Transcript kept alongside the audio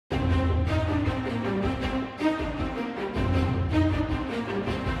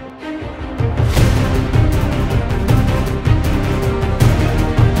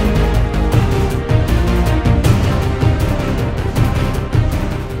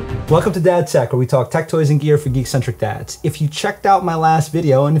Welcome to Dad Tech, where we talk tech, toys, and gear for geek-centric dads. If you checked out my last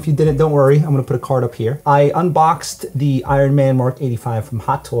video, and if you didn't, don't worry, I'm gonna put a card up here. I unboxed the Iron Man Mark 85 from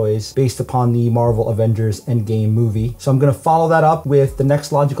Hot Toys based upon the Marvel Avengers Endgame movie. So I'm gonna follow that up with the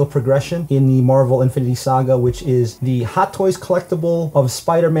next logical progression in the Marvel Infinity Saga, which is the Hot Toys collectible of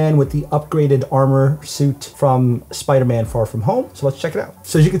Spider-Man with the upgraded armor suit from Spider-Man Far From Home. So let's check it out.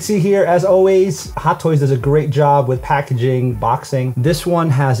 So as you can see here, as always, Hot Toys does a great job with packaging, boxing. This one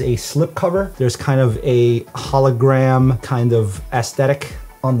has a slip cover. There's kind of a hologram kind of aesthetic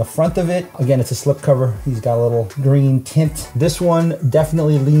on the front of it. Again, it's a slip cover. He's got a little green tint. This one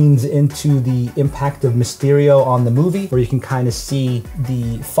definitely leans into the impact of Mysterio on the movie, where you can kind of see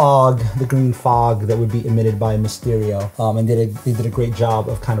the fog, the green fog that would be emitted by Mysterio. And they did a great job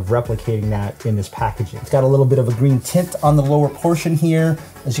of kind of replicating that in this packaging. It's got a little bit of a green tint on the lower portion here,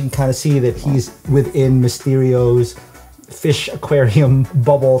 as you can kind of see that he's within Mysterio's fish aquarium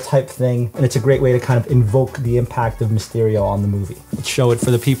bubble type thing, and it's a great way to kind of invoke the impact of Mysterio on the movie. Let's show it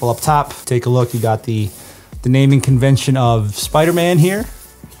for the people up top. Take a look. You got the naming convention of Spider-Man here,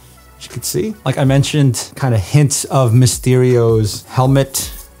 as you can see. Like I mentioned, kind of hints of Mysterio's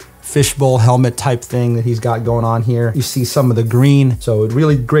helmet, fishbowl helmet type thing that he's got going on here. You see some of the green, so a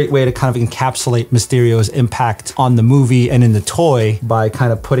really great way to kind of encapsulate Mysterio's impact on the movie and in the toy by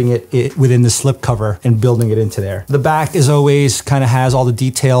kind of putting it within the slipcover and building it into there. The back, as always, kind of has all the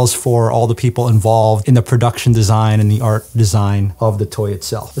details for all the people involved in the production design and the art design of the toy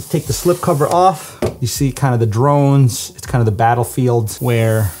itself. Let's take the slipcover off. You see kind of the drones. It's kind of the battlefield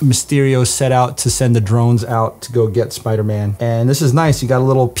where Mysterio set out to send the drones out to go get Spider-Man. And this is nice. You got a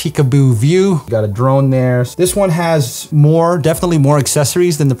little peekaboo view. You got a drone there. This one has definitely more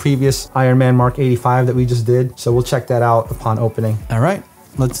accessories than the previous Iron Man Mark 85 that we just did. So we'll check that out upon opening. All right,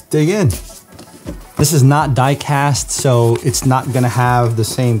 let's dig in. This is not die cast, so it's not gonna have the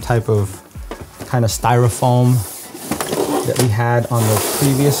same type of kind of styrofoam that we had on the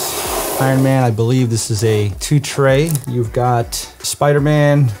previous Iron Man. I believe this is a 2-tray. You've got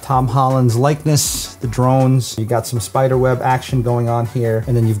Spider-Man, Tom Holland's likeness, the drones. You got some spiderweb action going on here.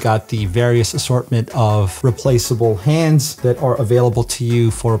 And then you've got the various assortment of replaceable hands that are available to you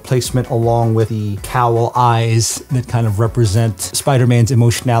for replacement, along with the cowl eyes that kind of represent Spider-Man's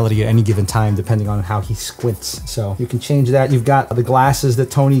emotionality at any given time, depending on how he squints. So you can change that. You've got the glasses that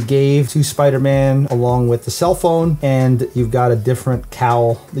Tony gave to Spider-Man, along with the cell phone, and you've got a different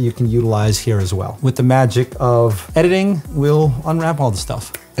cowl that you can utilize here as well. With the magic of editing, we'll unwrap all the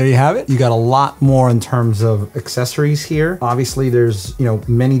stuff. There you have it. You got a lot more in terms of accessories here. Obviously, there's,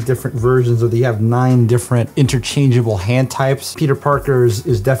 many different versions of you have 9 different interchangeable hand types. Peter Parker's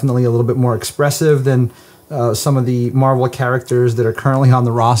is definitely a little bit more expressive than some of the Marvel characters that are currently on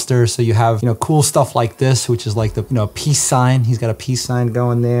the roster. So you have, cool stuff like this, which is like the, peace sign. He's got a peace sign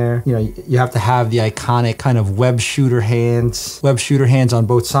going there. You have to have the iconic kind of web shooter hands on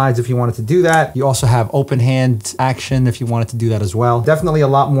both sides if you wanted to do that. You also have open hand action if you wanted to do that as well. Definitely a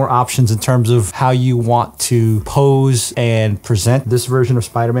lot more options in terms of how you want to pose and present this version of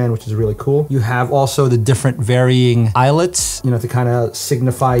Spider-Man, which is really cool. You have also the different varying eyelets, to kind of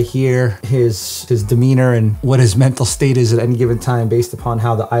signify here his demeanor and what his mental state is at any given time based upon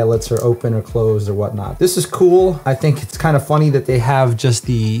how the eyelets are open or closed or whatnot. This is cool. I think it's kind of funny that they have just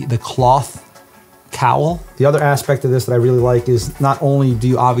the cloth cowl. The other aspect of this that I really like is not only do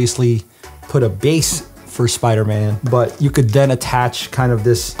you obviously put a base for Spider-Man, but you could then attach kind of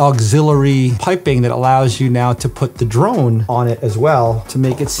this auxiliary piping that allows you now to put the drone on it as well to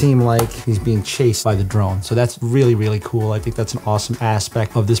make it seem like he's being chased by the drone. So that's really, really cool. I think that's an awesome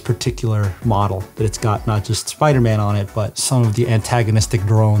aspect of this particular model, that it's got not just Spider-Man on it, but some of the antagonistic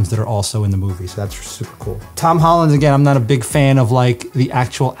drones that are also in the movie. So that's super cool. Tom Holland, again, I'm not a big fan of like the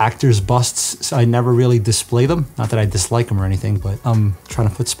actual actors' busts, so I never really display them. Not that I dislike them or anything, but I'm trying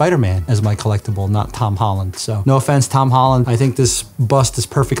to put Spider-Man as my collectible, not Tom Holland. So no offense, Tom Holland. I think this bust is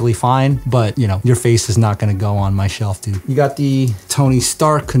perfectly fine, but your face is not going to go on my shelf, dude. You got the Tony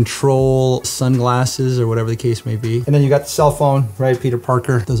Stark control sunglasses or whatever the case may be. And then you got the cell phone, right? Peter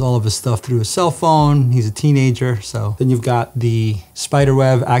Parker does all of his stuff through his cell phone. He's a teenager. So then you've got the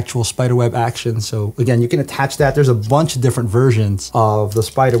actual spiderweb action. So again, you can attach that. There's a bunch of different versions of the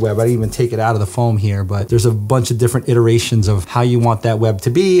spiderweb. I didn't even take it out of the foam here, but there's a bunch of different iterations of how you want that web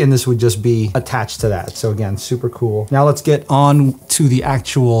to be. And this would just be attached to that. that. So again, super cool. Now let's get on to the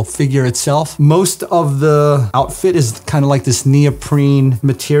actual figure itself. Most of the outfit is kind of like this neoprene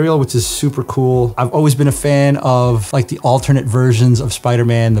material, which is super cool. I've always been a fan of like the alternate versions of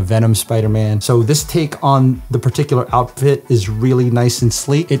Spider-Man, the Venom Spider-Man. So this take on the particular outfit is really nice and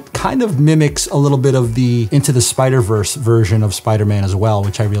sleek. It kind of mimics a little bit of the Into the Spider-Verse version of Spider-Man as well,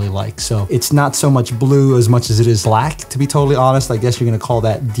 which I really like. So it's not so much blue as much as it is black, to be totally honest. I guess you're gonna call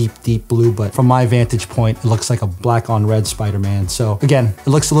that deep, deep blue, but from my vantage point, it looks like a black on red Spider-Man. So again, it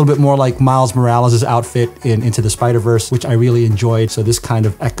looks a little bit more like Miles Morales' outfit in Into the Spider-Verse, which I really enjoyed. So this kind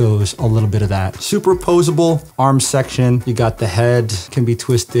of echoes a little bit of that. Superposable arm section. You got the head can be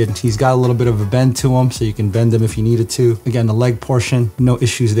twisted. He's got a little bit of a bend to him, so you can bend him if you needed to. Again, the leg portion, no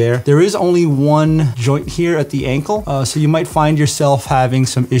issues there. There is only one joint here at the ankle, so you might find yourself having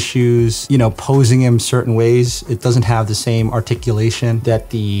some issues, you know, posing him certain ways. It doesn't have the same articulation that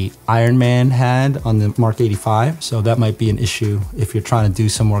the Iron Man had on the Mark 85, so that might be an issue if you're trying to do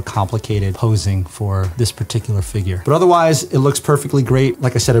some more complicated posing for this particular figure. But otherwise, it looks perfectly great.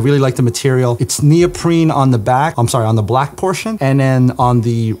 Like I said, I really like the material. It's neoprene on the back, I'm sorry, on the black portion, and then on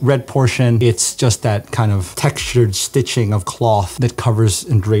the red portion, it's just that kind of textured stitching of cloth that covers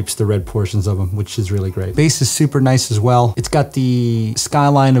and drapes the red portions of them, which is really great. Base is super nice as well. It's got the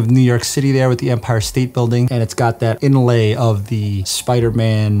skyline of New York City there with the Empire State Building, and it's got that inlay of the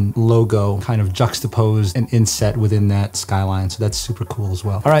Spider-Man logo kind of juxtaposed and inset within that skyline. So that's super cool as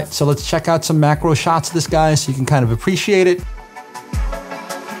well. All right, so let's check out some macro shots of this guy so you can kind of appreciate it.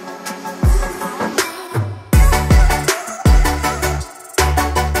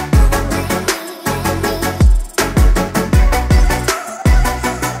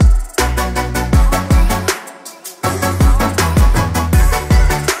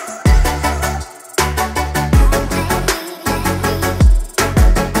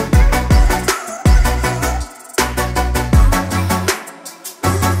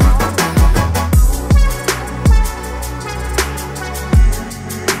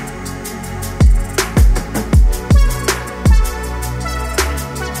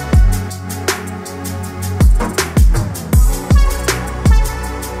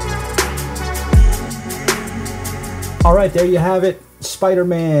 All right, there you have it.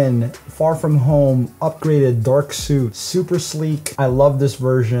 Spider-Man Far From Home, upgraded dark suit, super sleek. I love this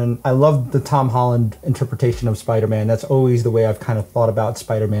version. I love the Tom Holland interpretation of Spider-Man. That's always the way I've kind of thought about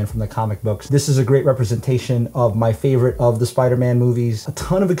Spider-Man from the comic books. This is a great representation of my favorite of the Spider-Man movies. A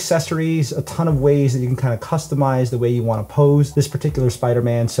ton of accessories, a ton of ways that you can kind of customize the way you want to pose this particular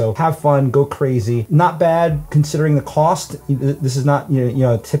Spider-Man. So have fun, go crazy. Not bad considering the cost. This is not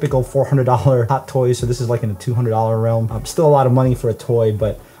a typical $400 Hot Toys, so this is like in the $200 realm. Still a lot of money for a toy,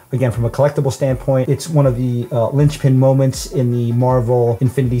 but again, from a collectible standpoint, it's one of the linchpin moments in the Marvel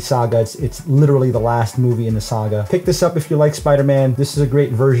Infinity Saga. It's literally the last movie in the saga. Pick this up if you like Spider-Man. This is a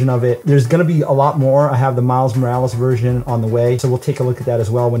great version of it. There's gonna be a lot more. I have the Miles Morales version on the way, so we'll take a look at that as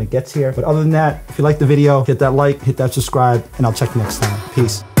well when it gets here. But other than that, if you like the video, hit that like, hit that subscribe, and I'll check you next time.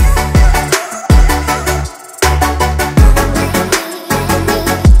 Peace.